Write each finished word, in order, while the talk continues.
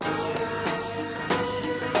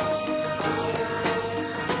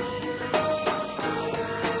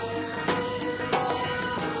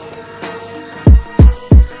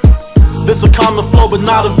common flow, but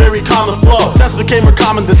not a very common flow. Sense became a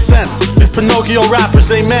common sense. These Pinocchio rappers,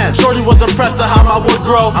 amen. Shorty was impressed at how my wood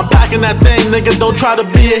grow. I'm packing that thing, nigga, don't try to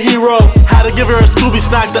be a hero. Had to give her a Scooby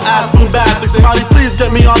snack, the ass boom basic. Somebody please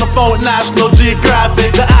get me on the phone with National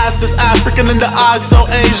Geographic. The ass is African and the eyes so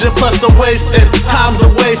Asian. Plus the wasting, time's a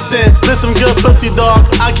wasting. This some good pussy, dog,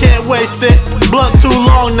 I can't waste it. Blood too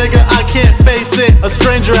long, nigga, I can't face it. A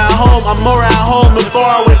stranger at home, I'm more at home in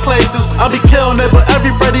faraway places. I be killing it, but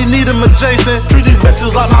everybody need him adjacent. Treat these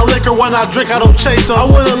bitches like my liquor, when I drink I don't chase them. I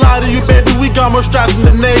wouldn't lie to you, baby, we got more straps than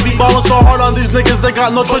the Navy. Ballin' so hard on these niggas, they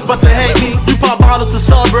got no choice but to hate me. You pop bottles to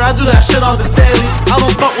celebrate, I do that shit on the daily. I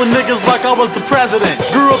don't fuck with niggas like I was the president.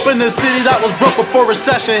 Grew up in the city that was broke before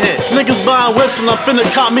recession hit. Niggas buying whips and I'm finna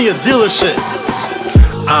cop me a dealership.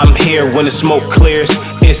 I'm here when the smoke clears.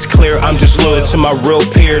 It's clear I'm just loyal to my real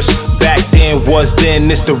peers. Back then was then,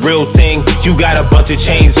 it's the real thing. You got a bunch of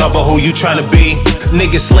chains on, but who you tryna be?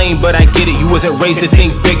 Niggas lame, but I get it. You wasn't raised to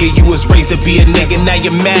think bigger, you was raised to be a nigga. Now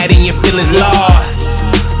you're mad and your feelings law.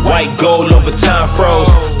 White gold over time froze.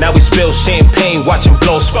 Now we spill champagne, watching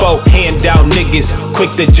blow spoke. Hand out niggas,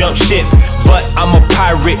 quick to jump ship. But I'm a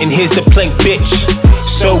pirate and here's the plank, bitch.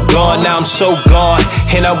 So gone, now I'm so gone.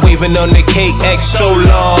 And I'm waving on the KX so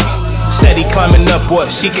long. Steady climbing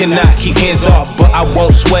upward, she cannot keep hands off. But I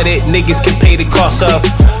won't sweat it, niggas can pay the cost of.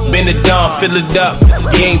 Bend it down, fill it up,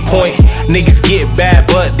 game point. Niggas get bad,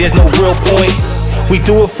 but there's no real point. We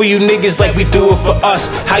do it for you niggas like we do it for us.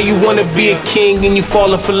 How you wanna be a king and you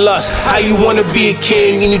falling for lust? How you wanna be a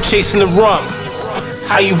king and you chasing the rump?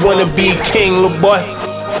 How you wanna be a king, little boy?